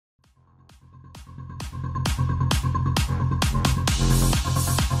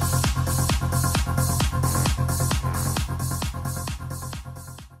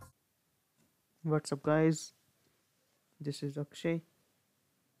What's up, guys? This is Akshay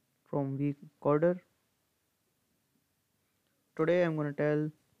from V.coder. Today I'm gonna tell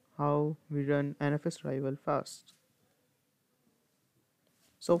how we run NFS rival fast.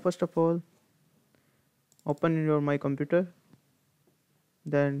 So first of all, open your my computer,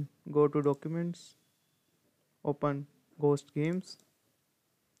 then go to documents, open Ghost Games,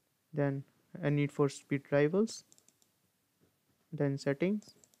 then a Need for Speed Rivals, then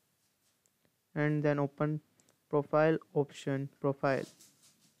settings, and then open profile option profile.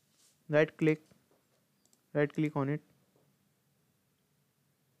 Right click, right click on it,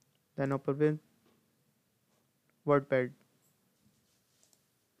 then open with WordPad.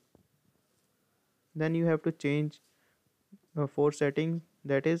 Then you have to change four settings,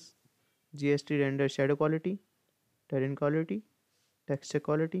 that is GST render shadow quality, terrain quality, texture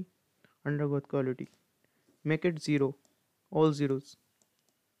quality, undergrowth quality. Make it 0, all zeros.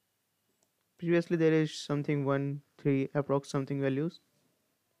 Previously there is something 1, 3, approx something values.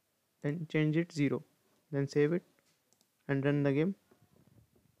 Then change it 0. Then save it and run the game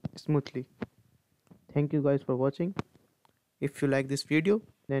smoothly. Thank you guys for watching. If you like this video,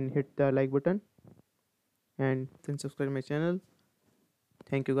 then hit the like button and then subscribe my channel.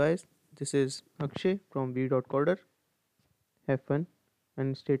 Thank you guys. This is Akshay from V.coder. Have fun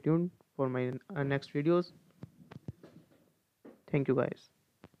and stay tuned for my next videos. Thank you guys.